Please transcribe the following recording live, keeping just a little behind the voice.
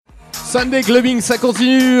SunDay Clubbing, ça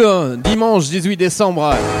continue. Dimanche 18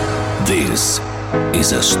 décembre. This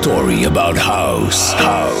is a story about house.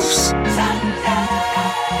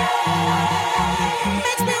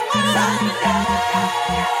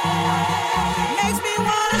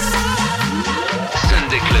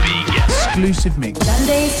 SunDay Clubbing. Exclusive mix.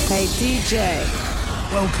 SunDay's Hey DJ.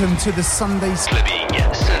 Welcome to the SunDay's Clubbing.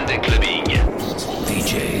 SunDay Clubbing.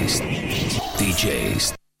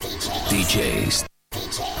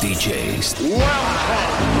 DJs. Welcome.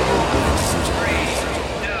 3,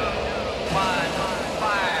 2, 1,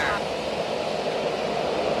 fire.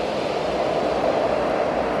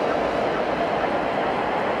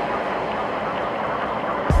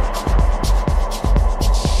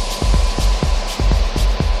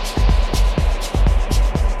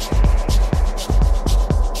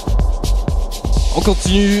 On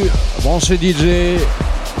continue, branché DJ.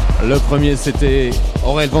 Le premier c'était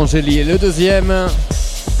Aurel Vangeli et le deuxième.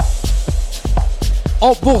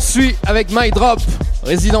 On poursuit avec My Drop,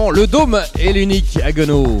 résident le Dôme et l'unique à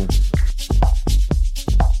Guenot.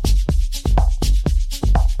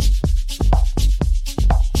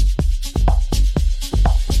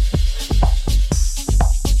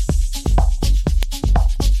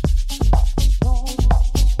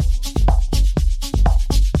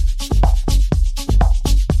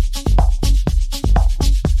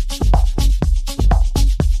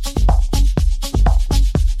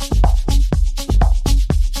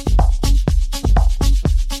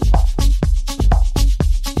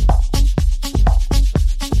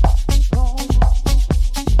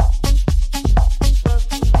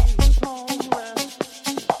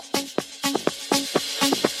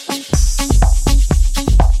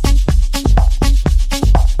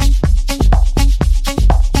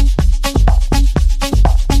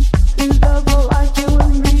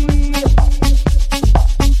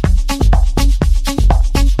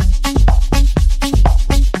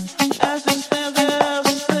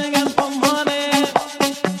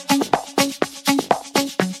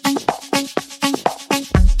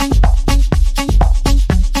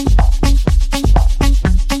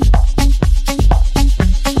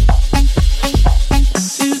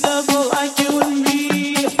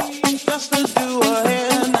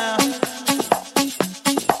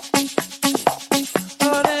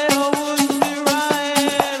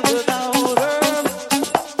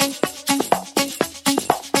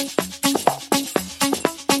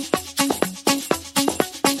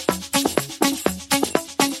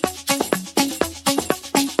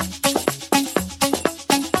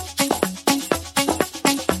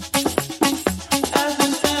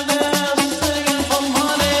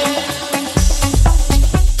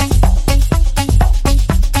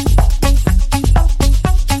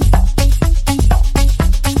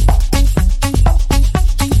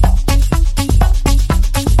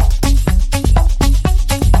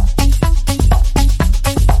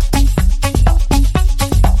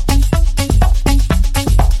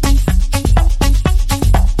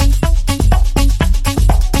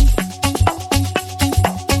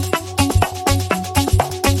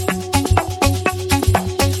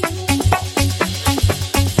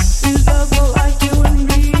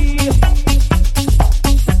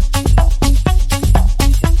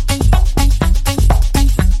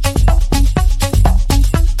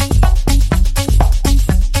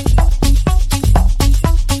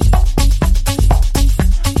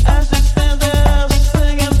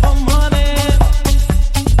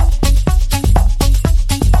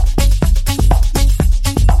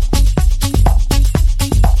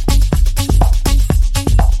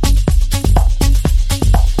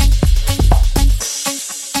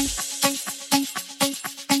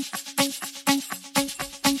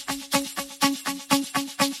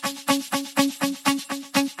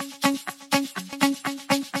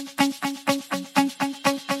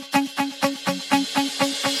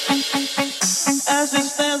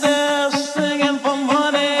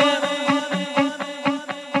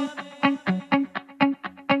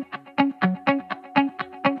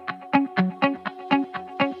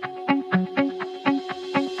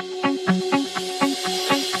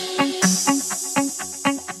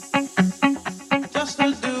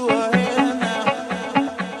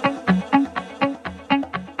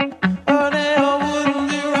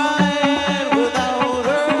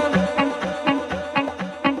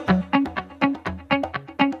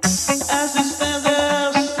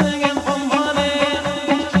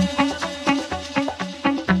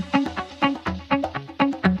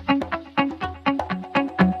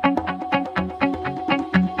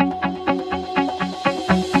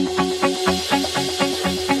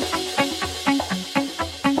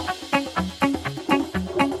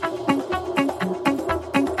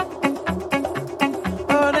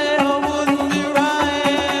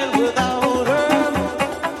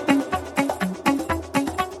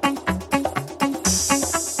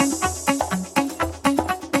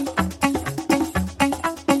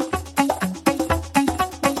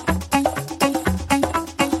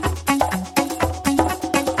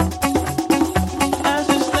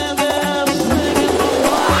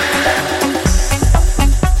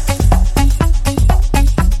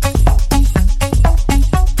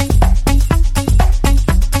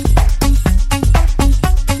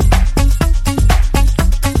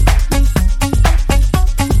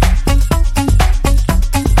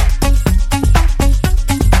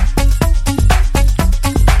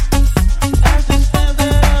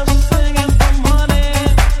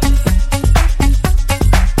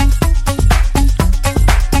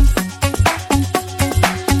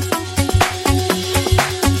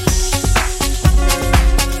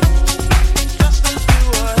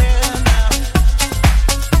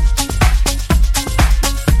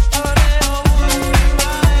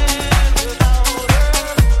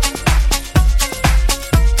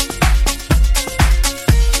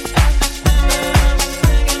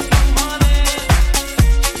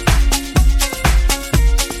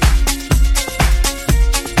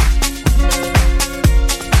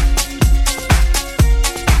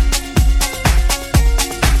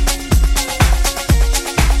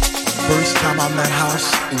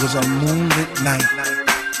 house, it was a moonlit night.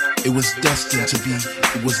 It was destined to be,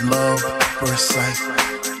 it was love at first sight.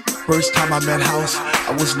 First time I met House,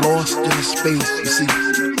 I was lost in a space. You see,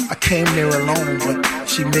 I came there alone, but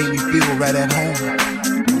she made me feel right at home.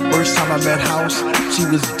 First time I met House, she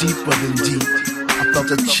was deeper than deep. I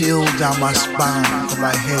felt a chill down my spine, from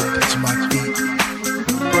my head to my feet.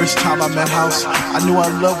 First time I met House, I knew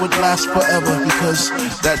our love would last forever, because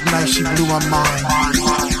that night she blew my mind. It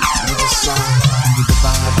was a sign, it was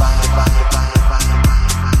divine.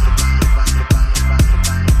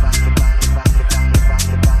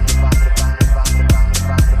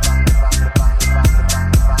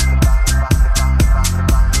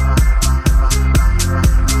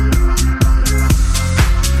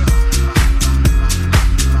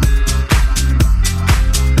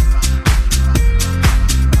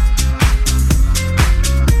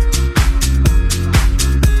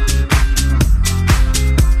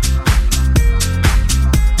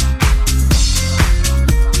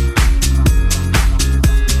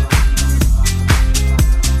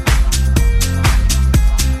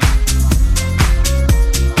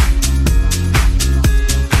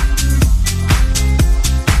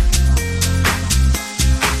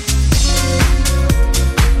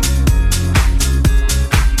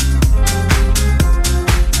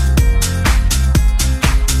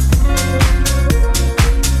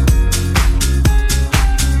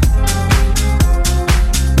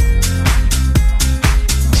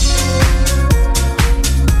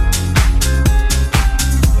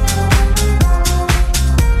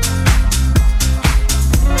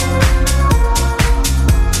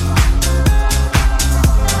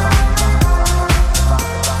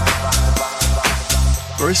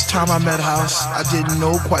 First time I met House, I didn't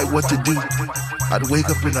know quite what to do. I'd wake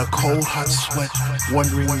up in a cold, hot sweat,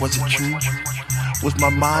 wondering was it true? Was my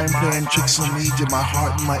mind playing tricks on me? Did my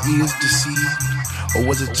heart and my ears deceive? Or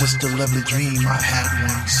was it just a lovely dream I had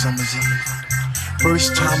one summer's eve?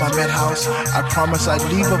 First time I met House, I promised I'd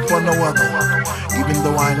leave her for no other, even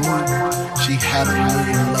though I knew she had a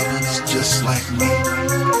million lovers just like me.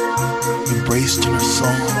 Embraced her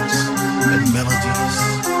songs and melodies,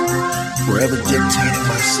 forever dictating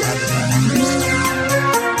my Saturday nights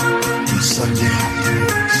and Sunday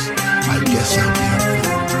afternoons. I guess I'll be her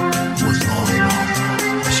fool was long,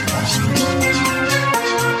 long as she wants me to.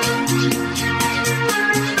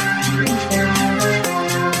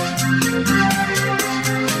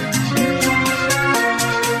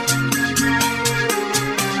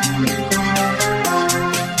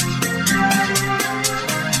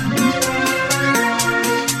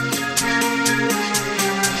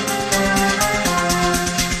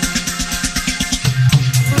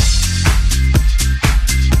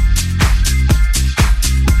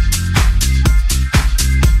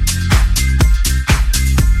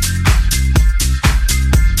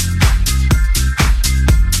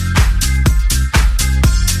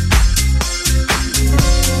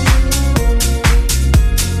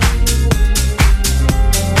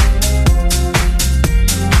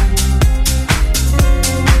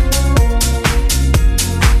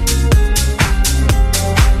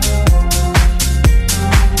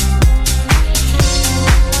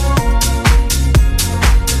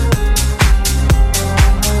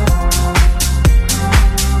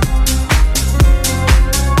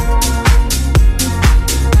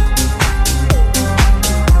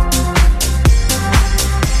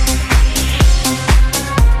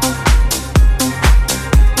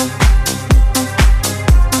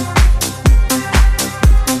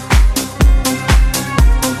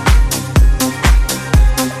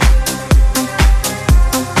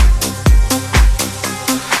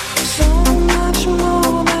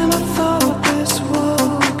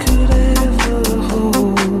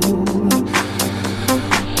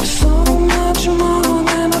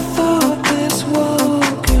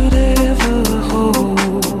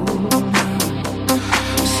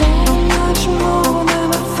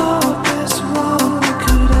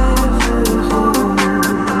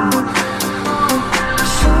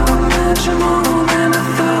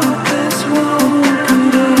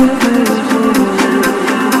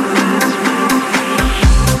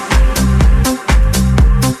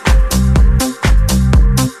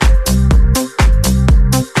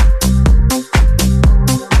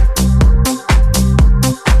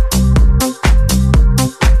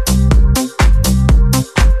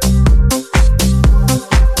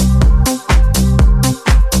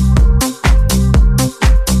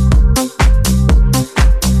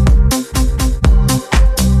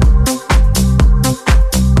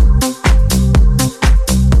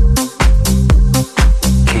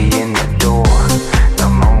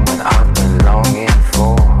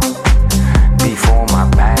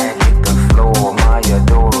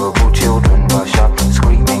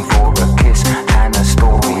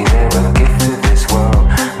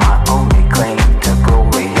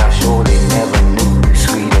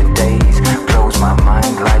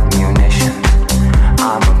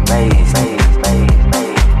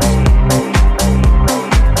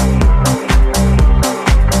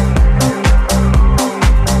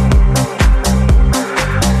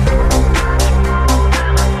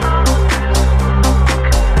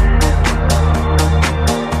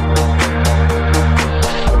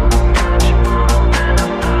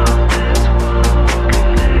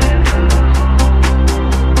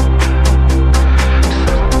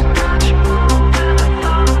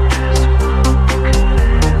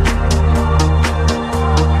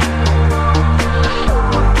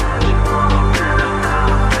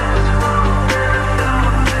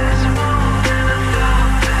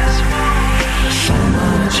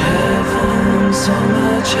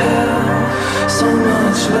 much hell, so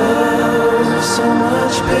much love, so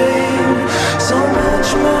much pain, so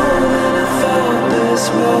much more than I thought this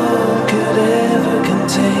world could ever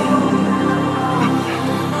contain.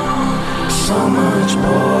 So much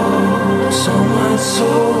more, so much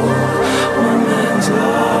soul. One man's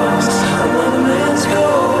lost, another man's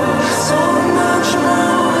gold. So much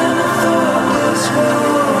more than I thought this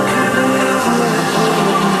world could ever hold.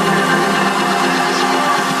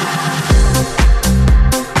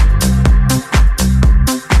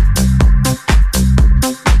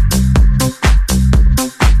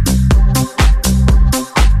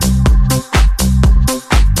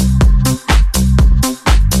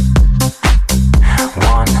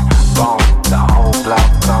 One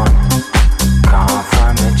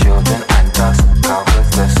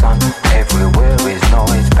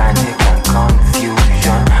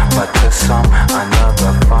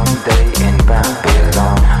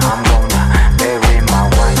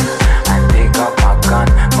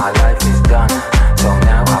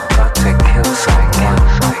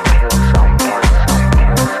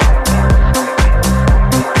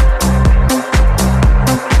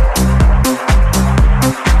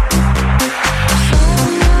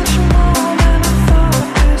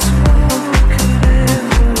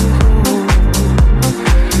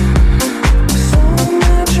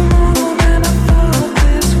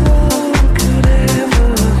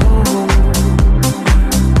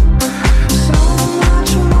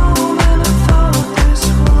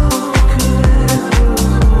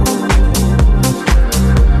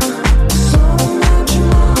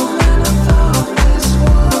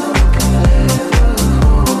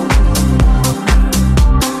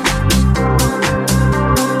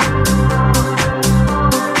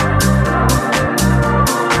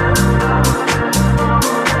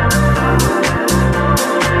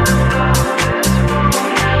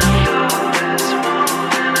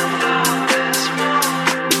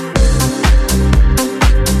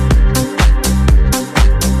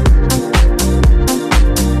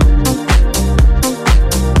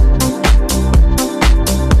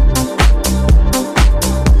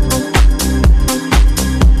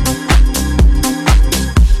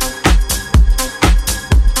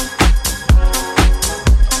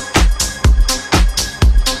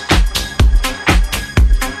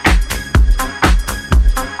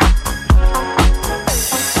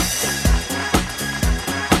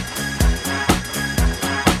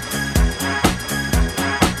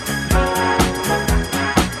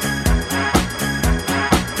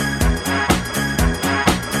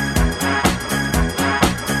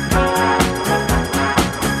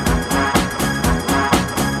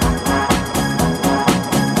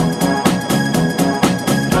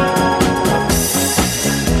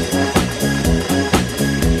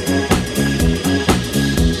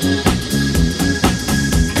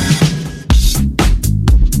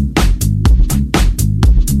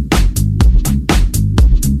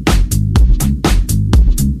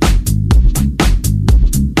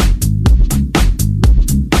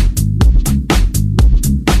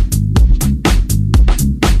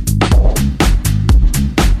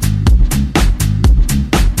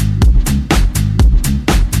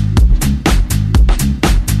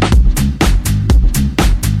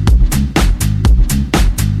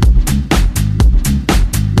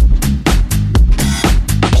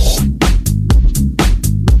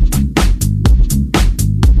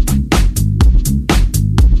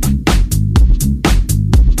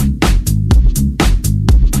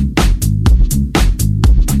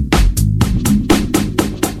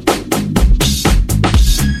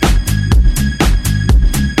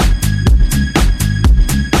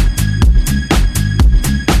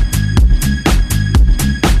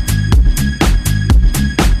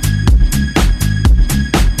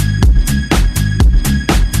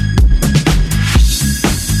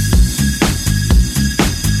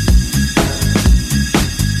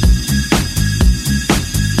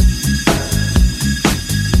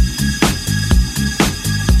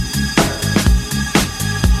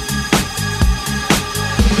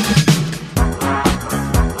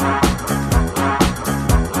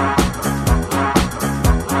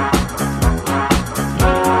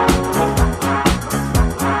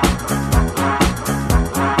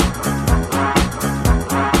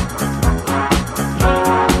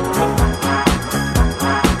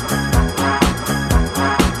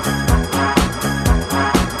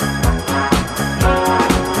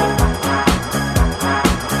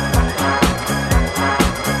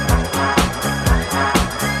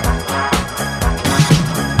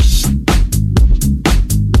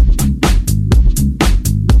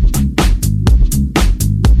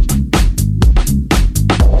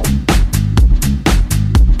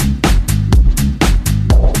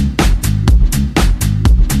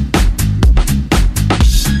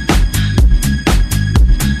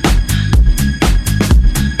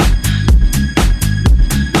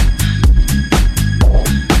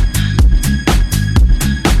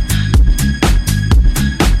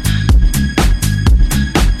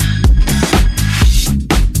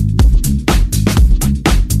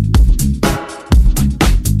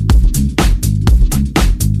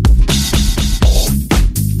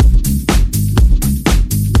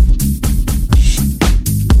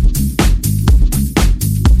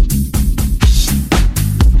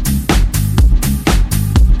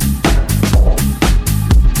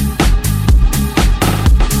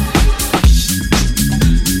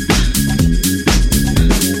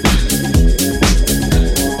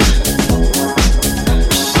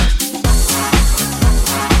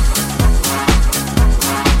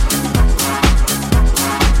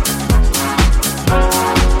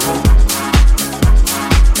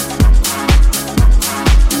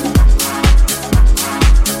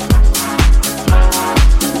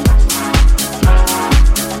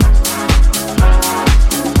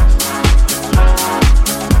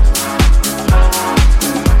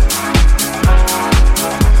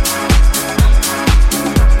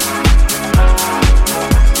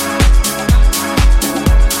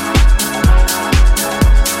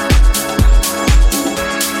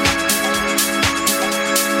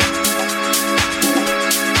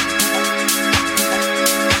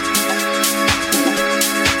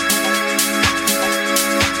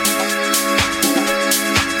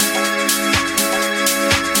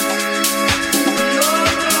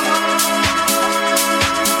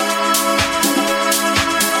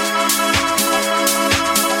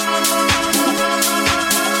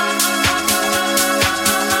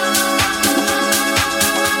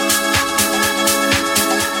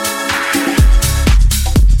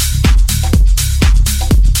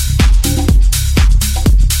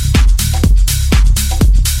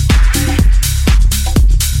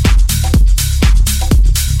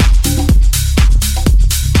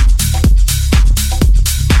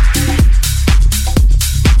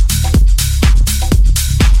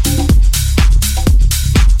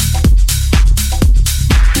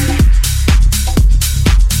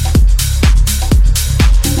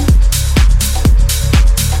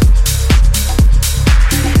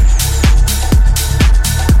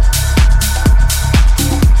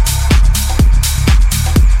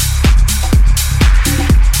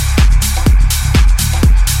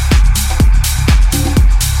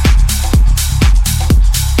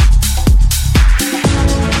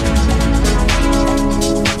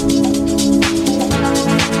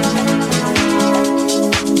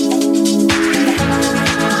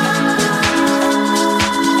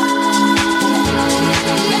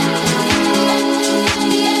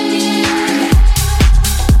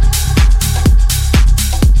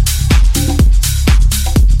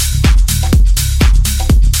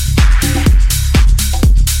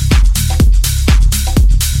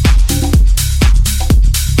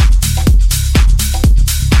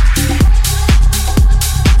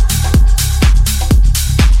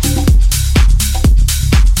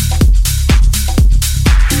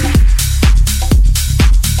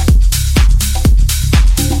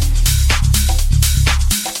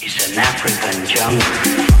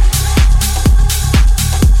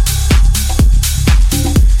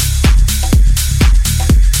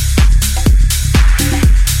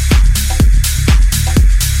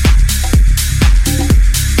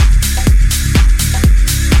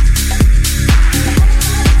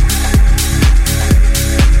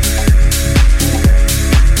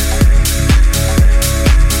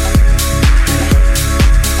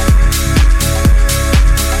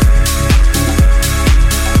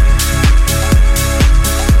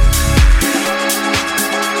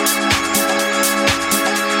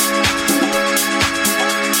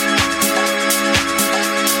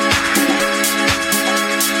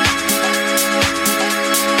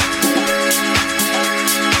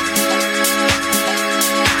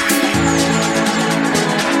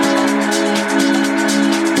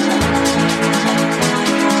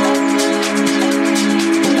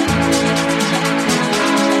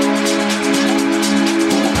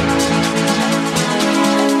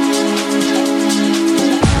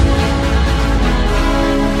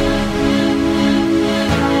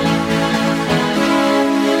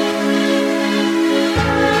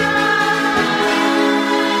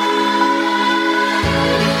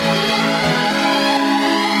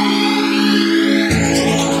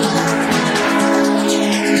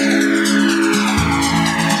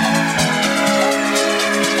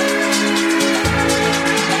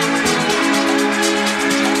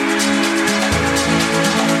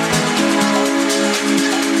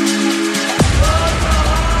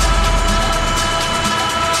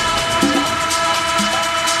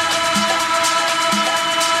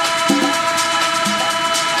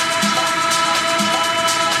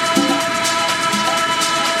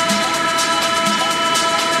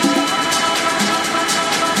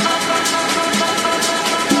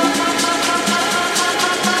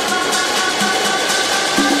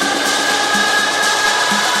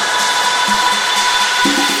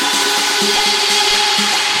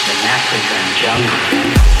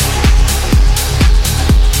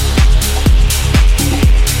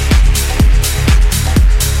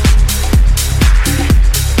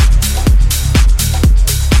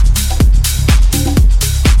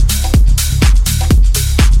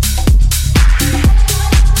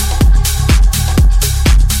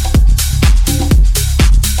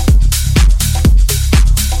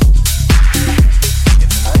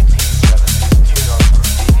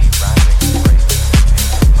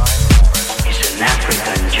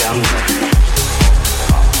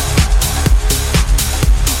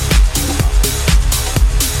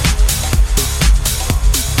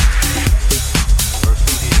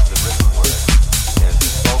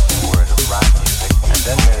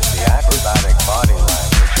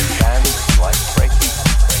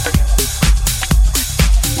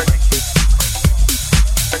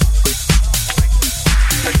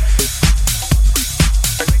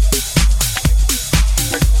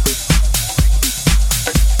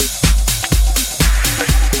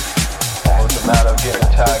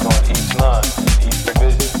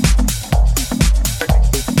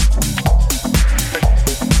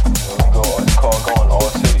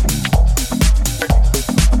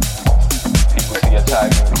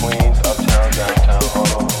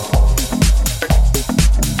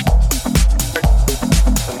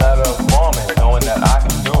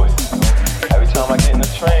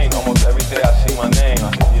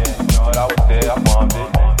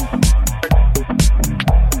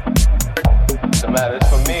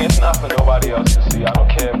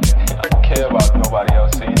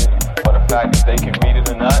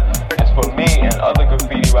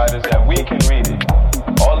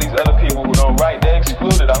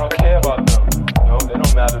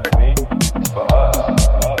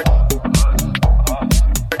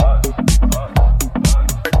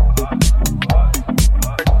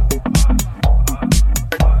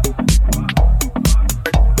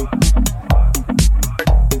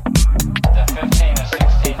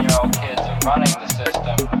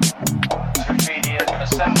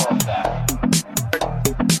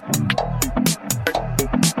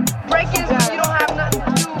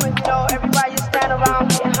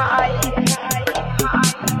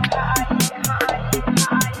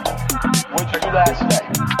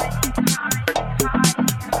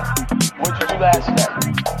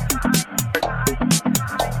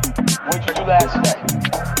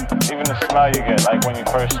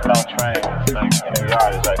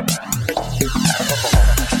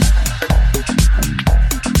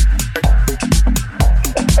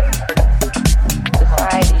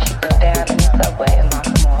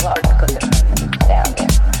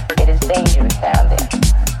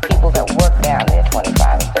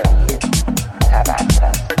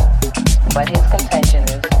But his contention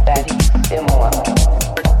is that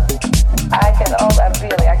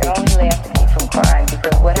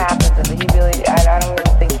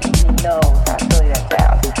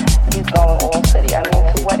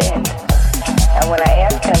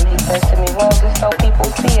says to me, well, just so people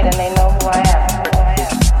see it and they know who I am.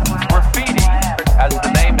 Graffiti, as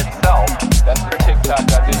the name itself, that's the TikTok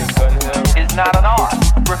I did in Gun Hill, is not an art.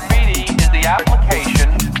 Graffiti is the application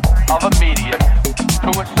of a medium to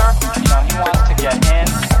a surface. You know, he wants to get in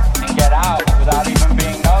and get out without even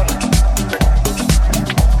being noticed.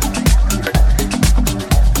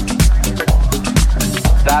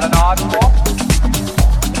 Is that an art form?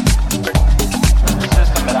 The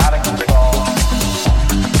system is out of control.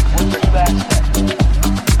 What's the best?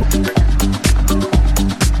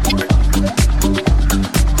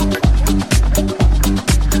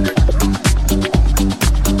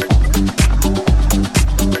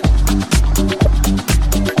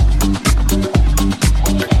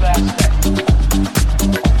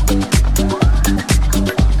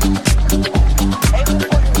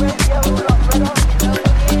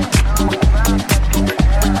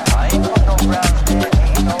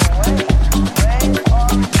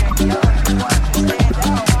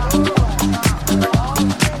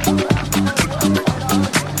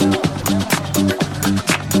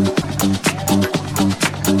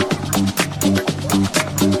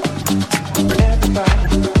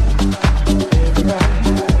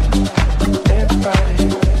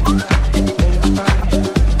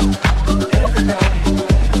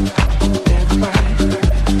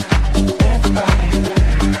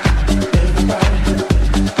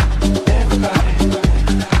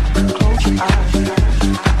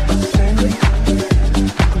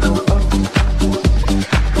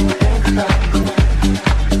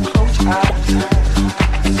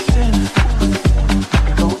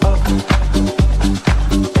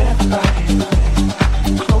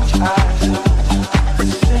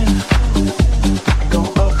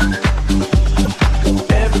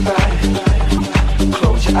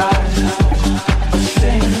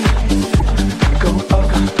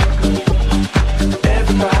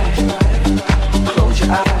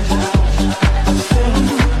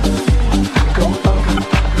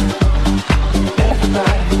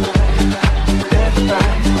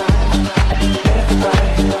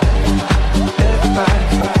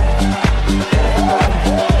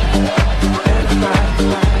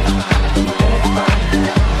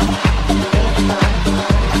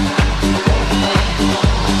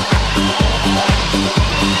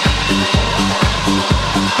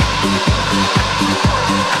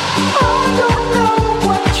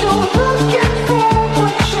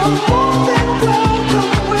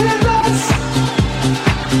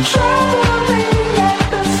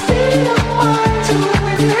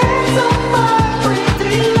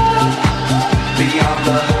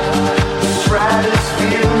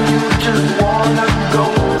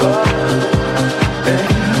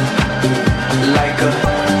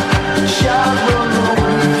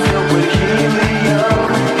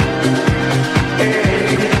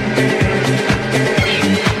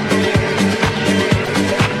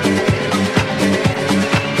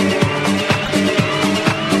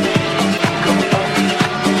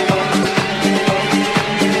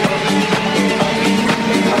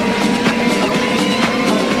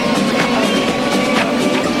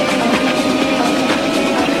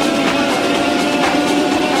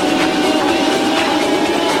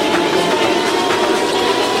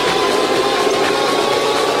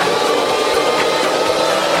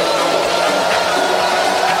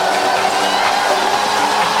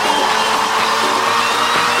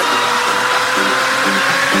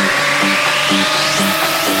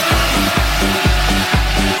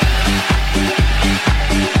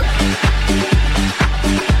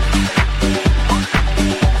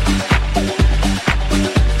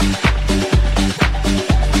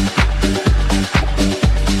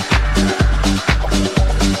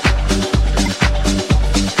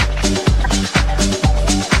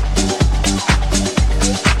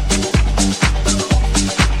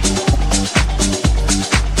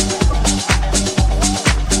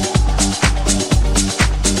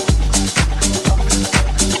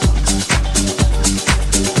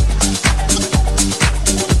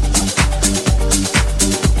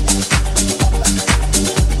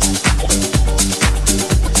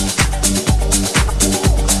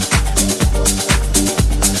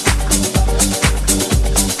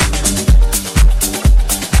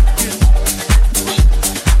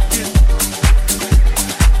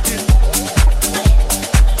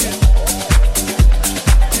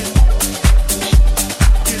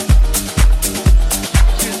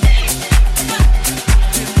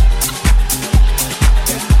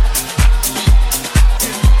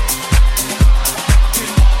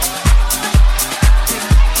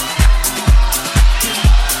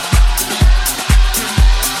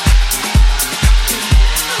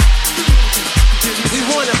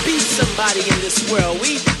 everybody in this world.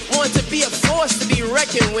 We want to be a force to be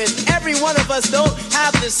reckoned with. Every one of us don't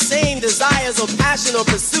have the same desires or passion or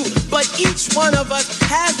pursuit, but each one of us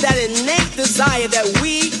has that innate desire that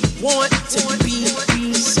we want to be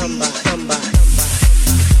somebody.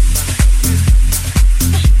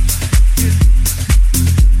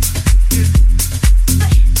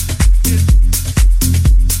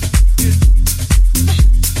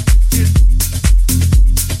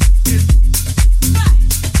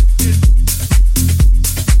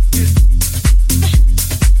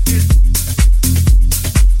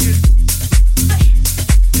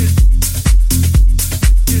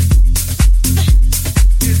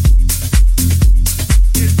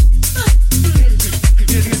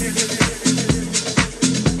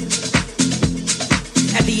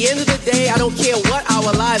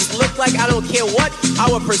 I don't care what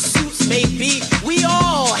our pursuits may be. We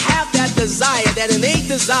all have that desire, that innate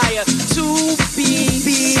desire to be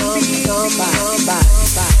somebody.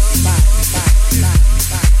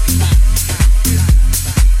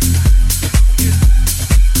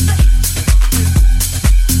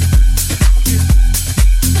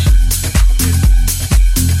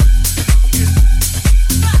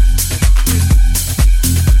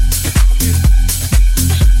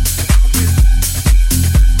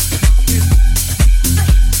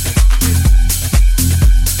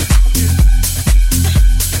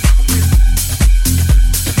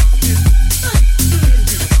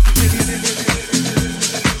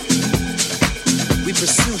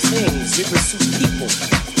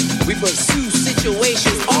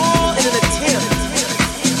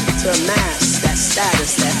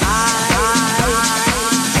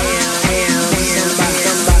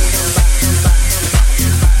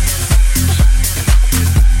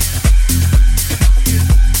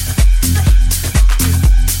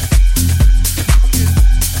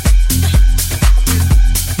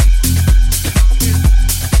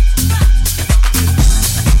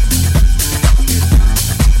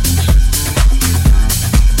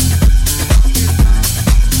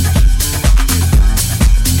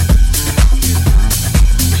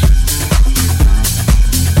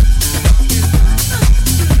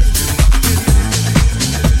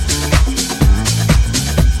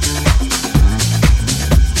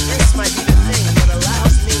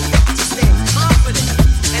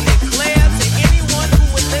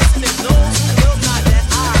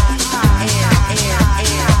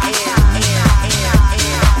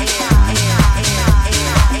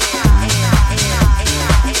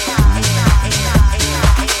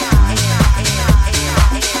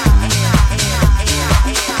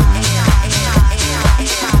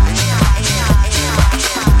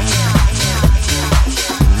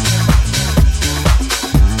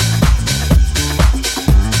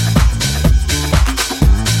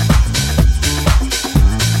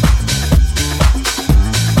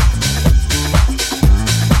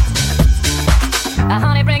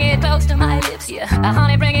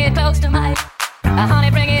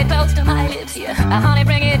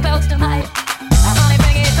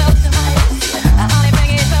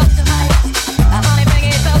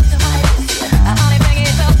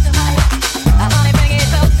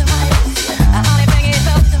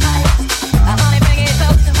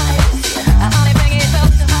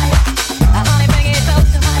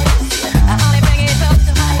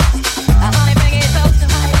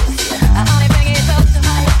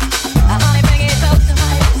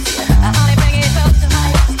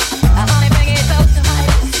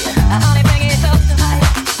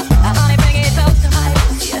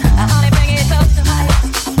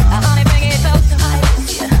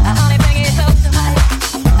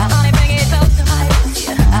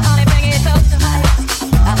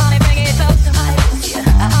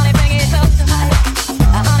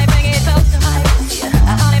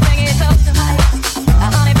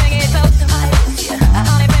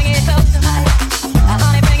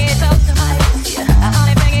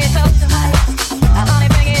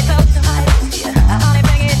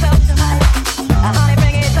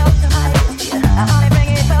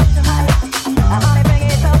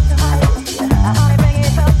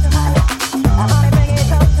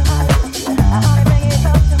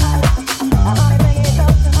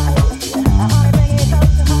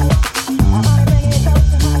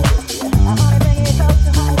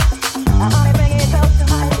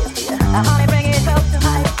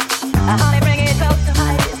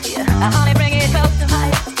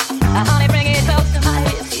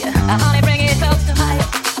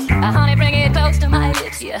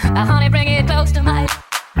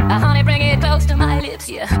 Honey, bring it close to my lips,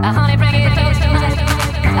 yeah. Honey, bring it close to my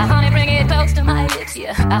lips. honey, bring it close to my lips,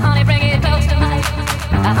 yeah. Honey, bring it close to my,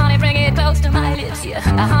 honey, bring it close to my lips, yeah.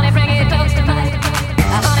 Honey, bring it close to my,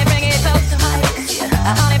 honey, bring it close to my lips, yeah.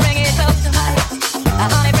 Honey, bring it close to my,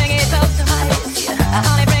 honey, bring it close to my lips, yeah.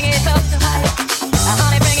 Honey, bring it close to my,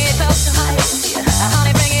 honey, bring it close to my lips, yeah.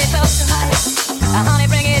 Honey, bring it close to my, honey,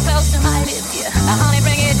 bring it close to my lips, yeah. Honey,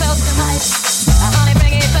 bring it close to my, honey, bring it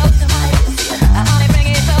close to my lips, yeah. Honey, bring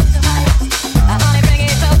it close to my, honey, bring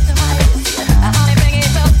it close to my lips, yeah. Honey, bring it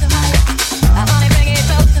close to my, honey, bring it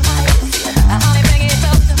close to my lips, yeah. Honey, bring it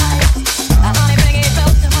close to my, honey, bring it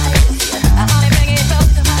close to my lips, yeah.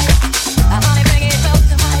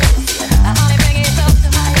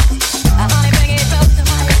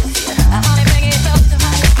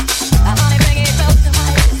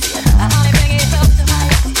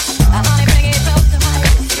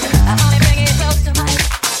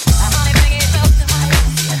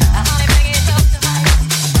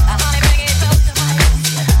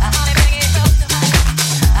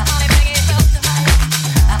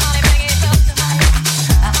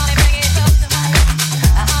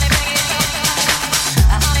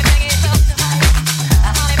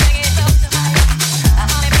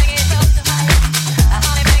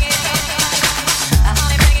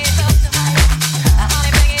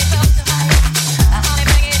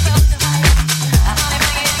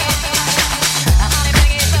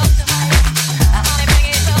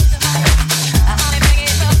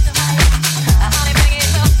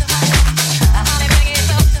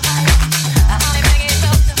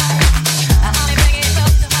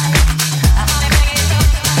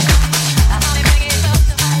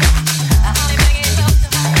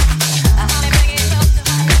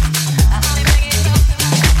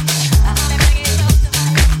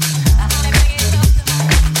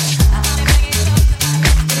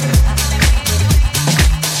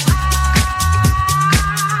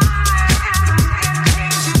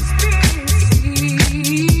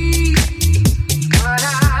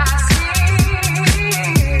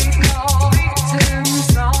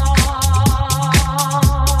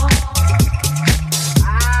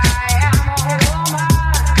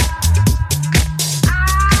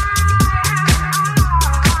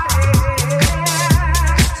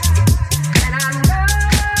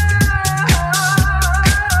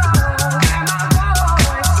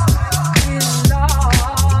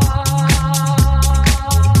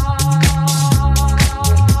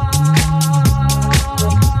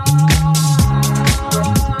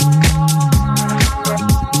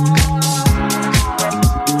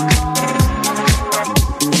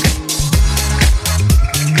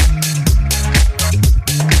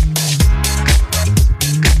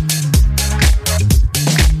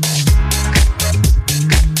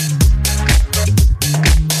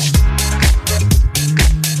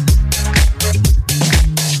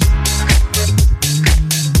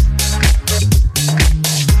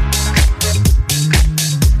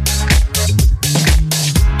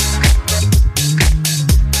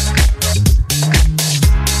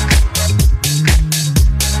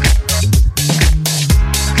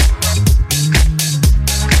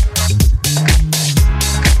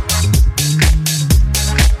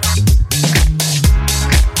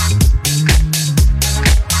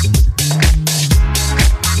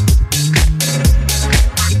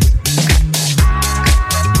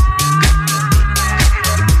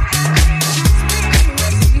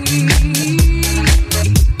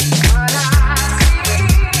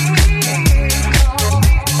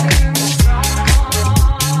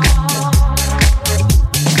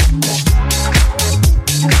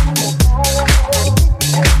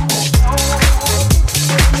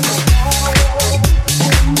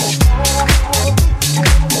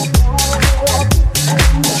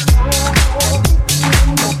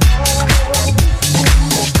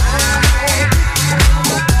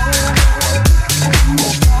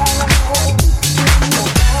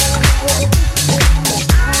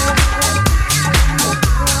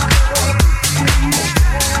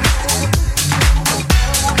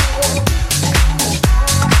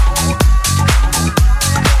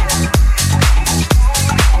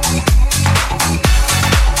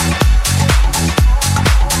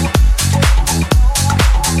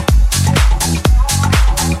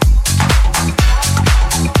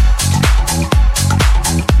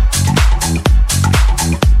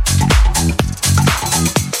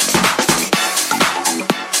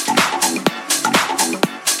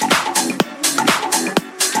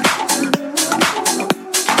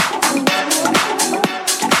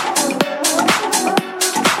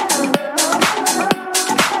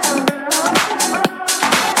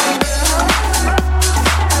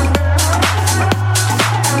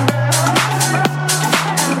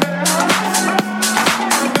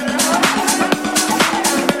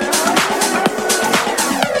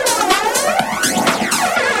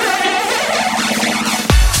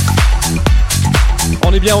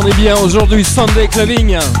 On est bien. Aujourd'hui, SunDay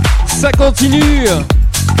Clubbing. Ça continue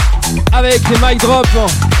avec les Mic Drop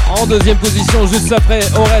en deuxième position, juste après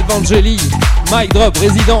Aurel Vangeli. Mic Drop,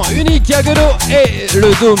 résident unique à Godot et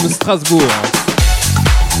le Dôme Strasbourg.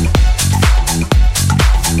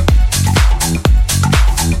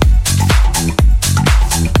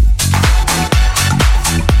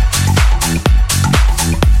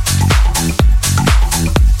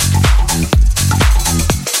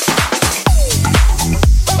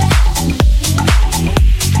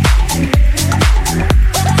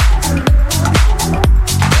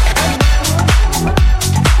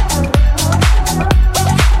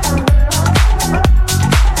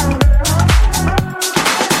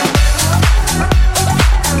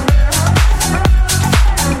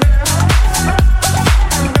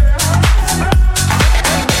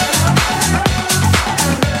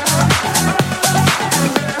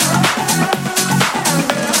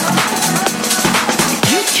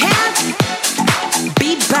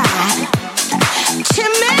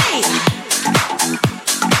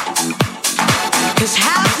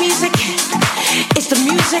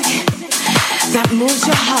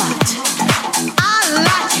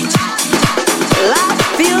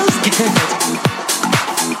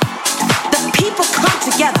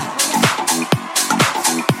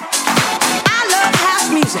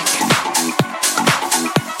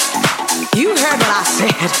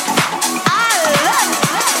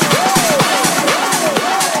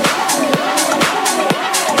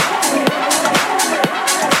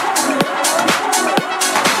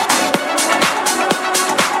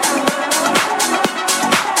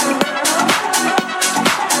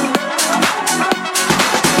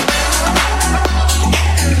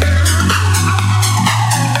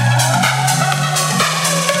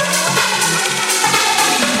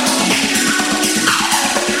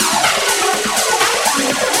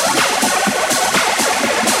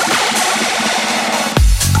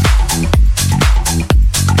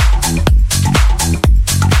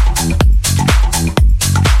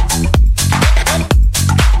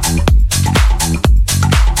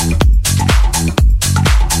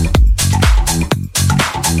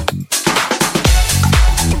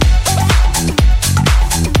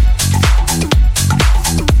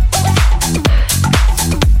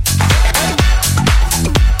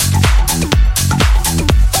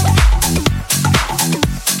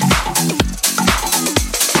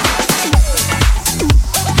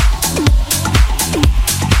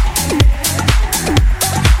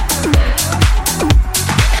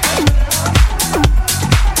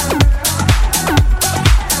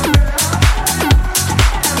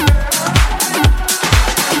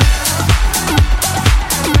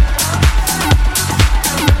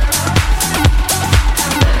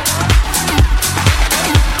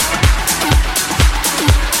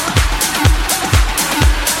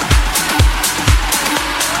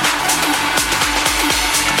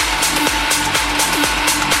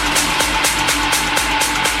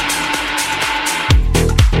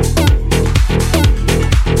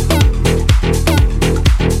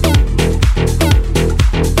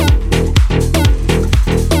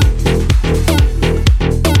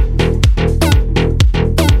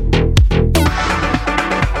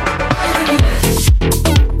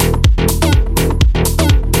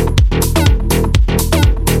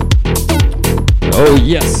 Oh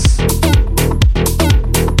yes.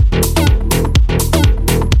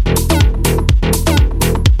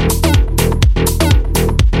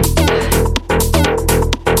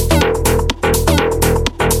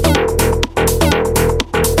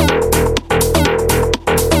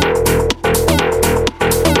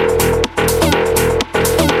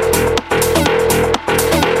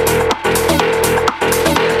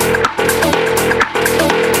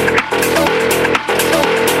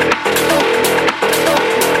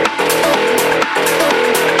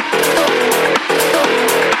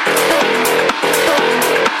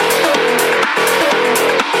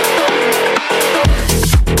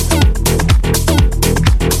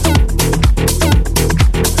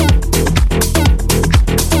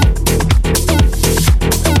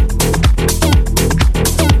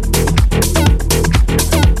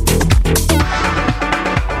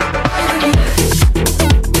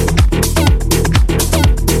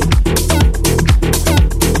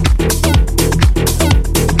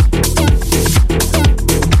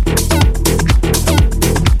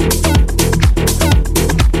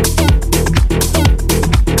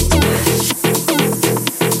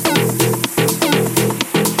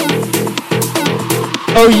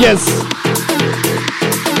 Oh yes.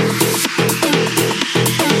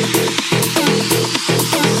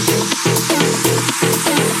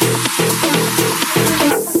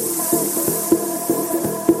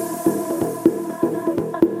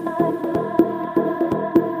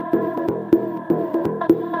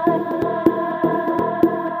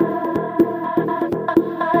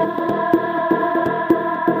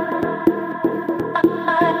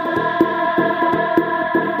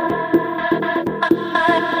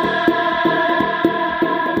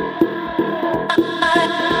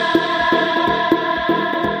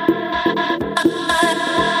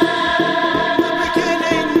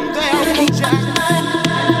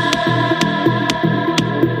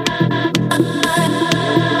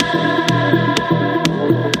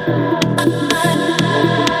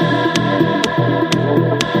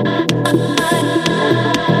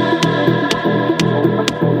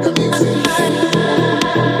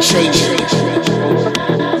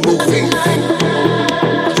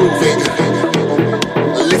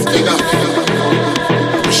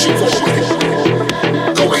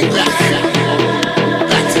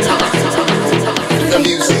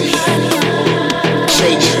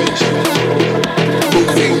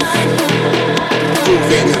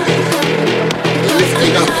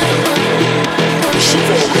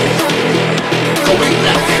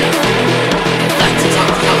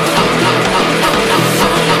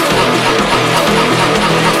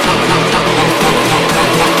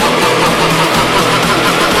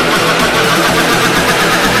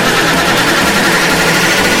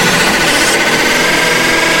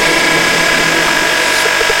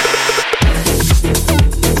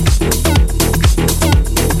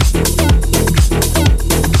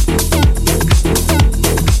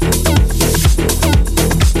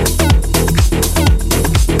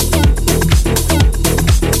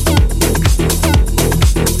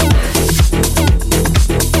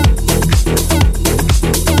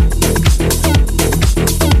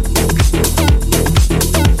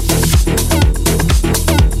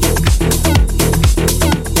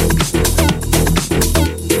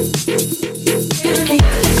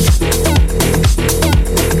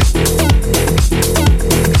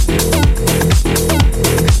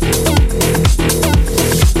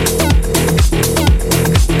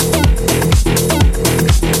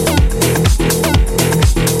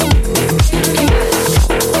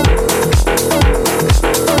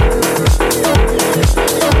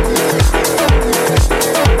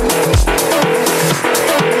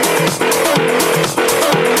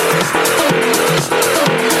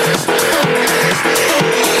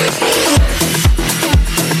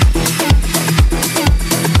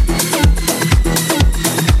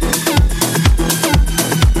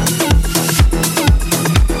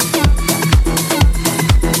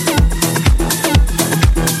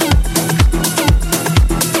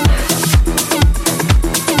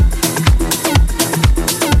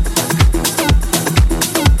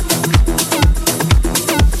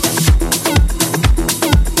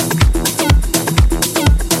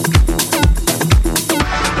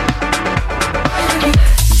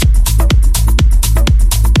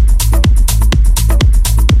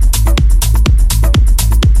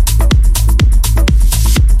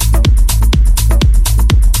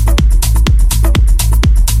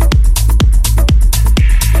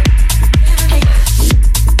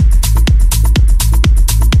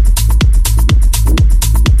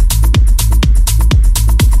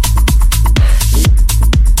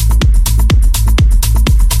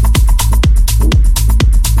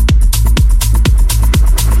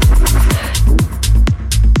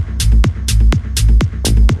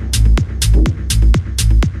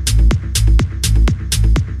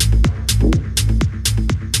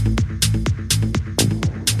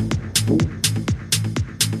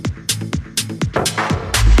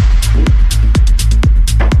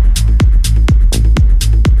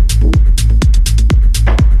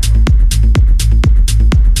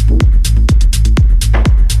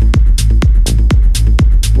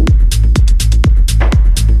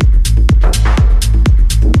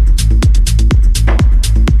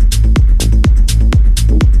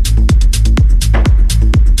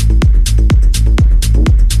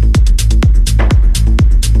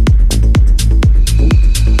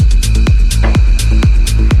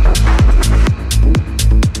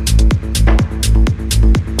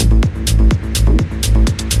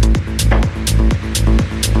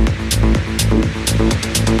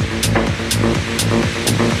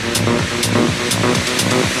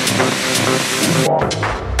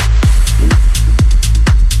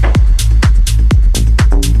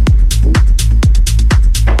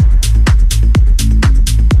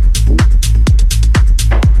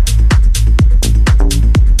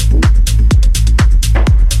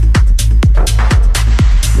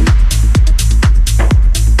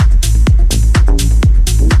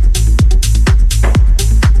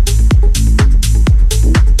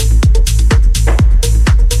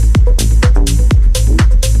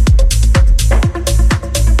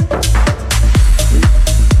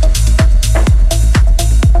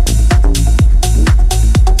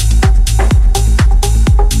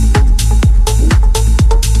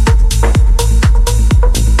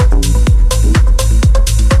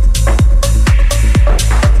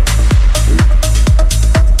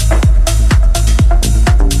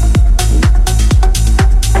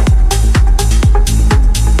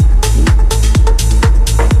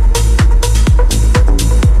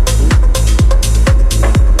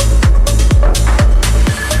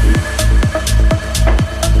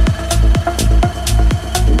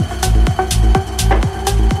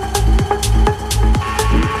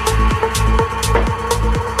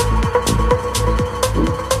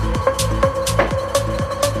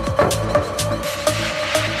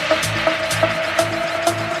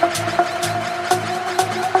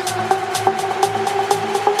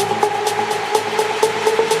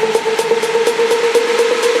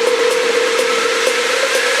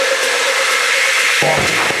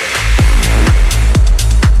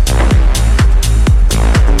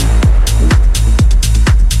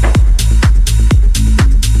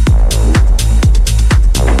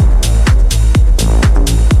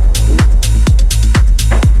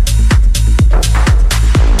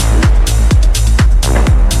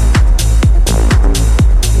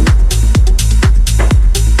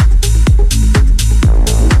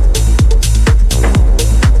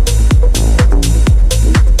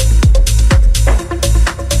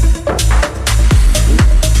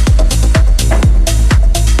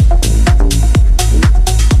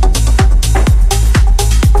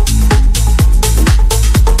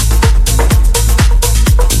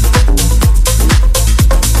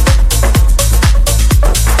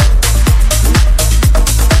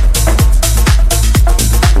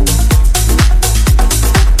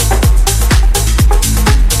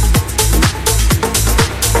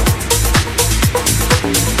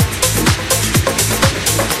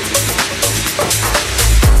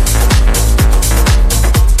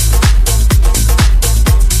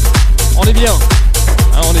 bien.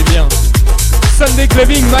 Ah, on est bien. SunDay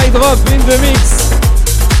Clubbing, My Drop, in the mix.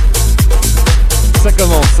 Ça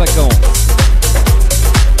commence, ça commence.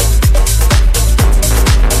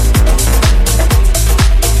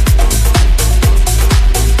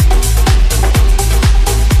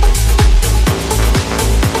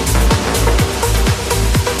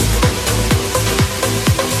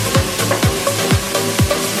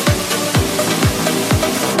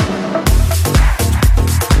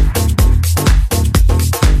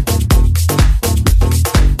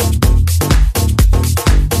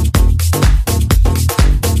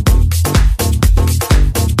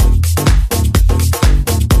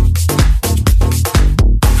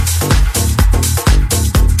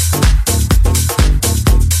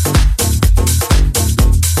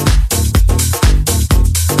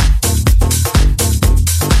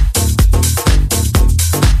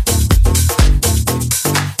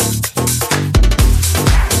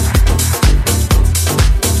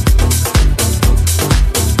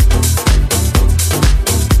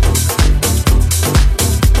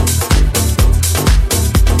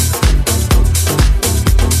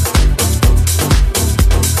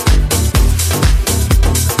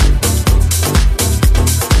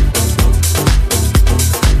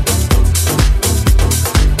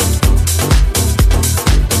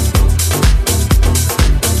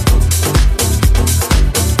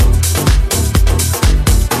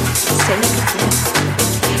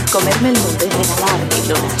 Comerme el mundo y regalar mil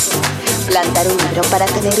lunas. Plantar un libro para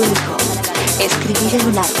tener un hijo. Escribir en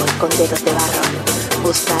un árbol con dedos de barro.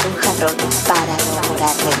 Buscar un jarrón para no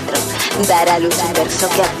morar dentro. Dar a luz un verso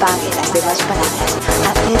que apague las demás palabras.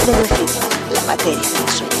 Hacer de lo efímero la materia de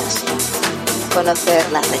los sueños.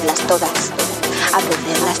 Conocer las reglas todas.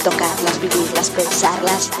 Aprenderlas, tocarlas, vivirlas,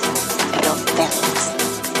 pensarlas, romperlas.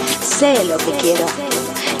 Sé lo que quiero.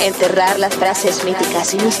 Enterrar las frases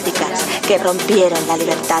míticas y místicas que rompieron la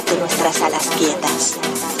libertad de nuestras alas quietas.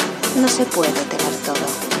 No se puede tener todo,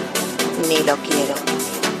 ni lo quiero.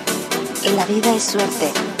 La vida es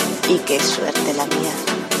suerte, y qué suerte la mía.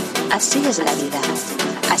 Así es la vida,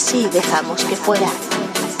 así dejamos que fuera.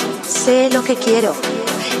 Sé lo que quiero,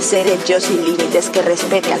 ser el yo sin límites que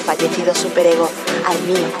respete al fallecido superego, al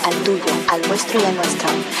mío, al tuyo, al nuestro y al nuestro.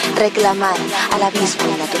 Reclamar al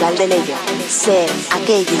abismo natural del ello, ser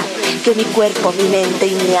aquello que mi cuerpo, mi mente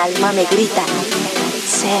y mi alma me gritan.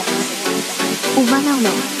 Ser, humana o no,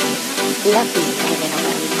 la piel que me lo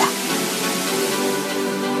permita.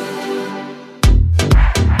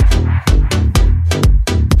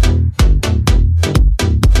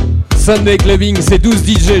 SunDay Clubbing, c'est 12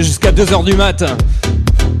 DJ jusqu'à 2h du mat.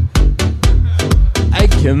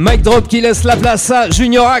 Avec Mic Drop qui laisse la place à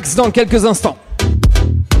Junior Axe dans quelques instants.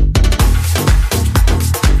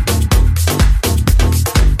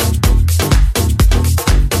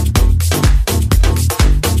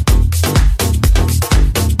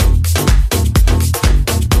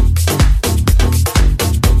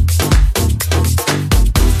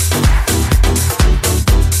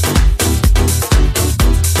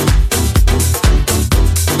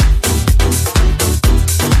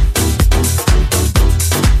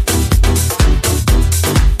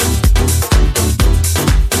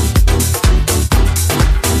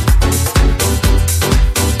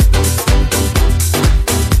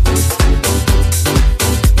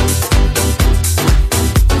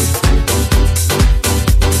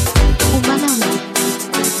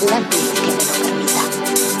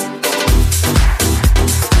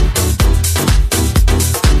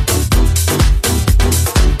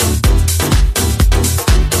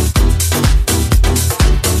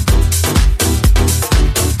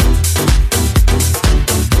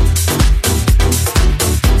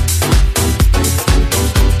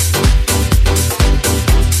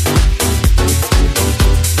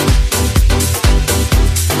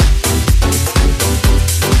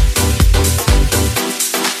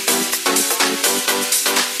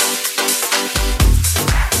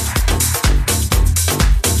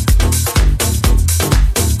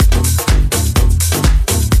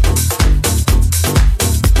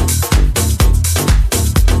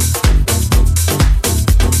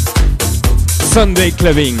 SunDay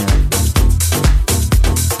Clubbing.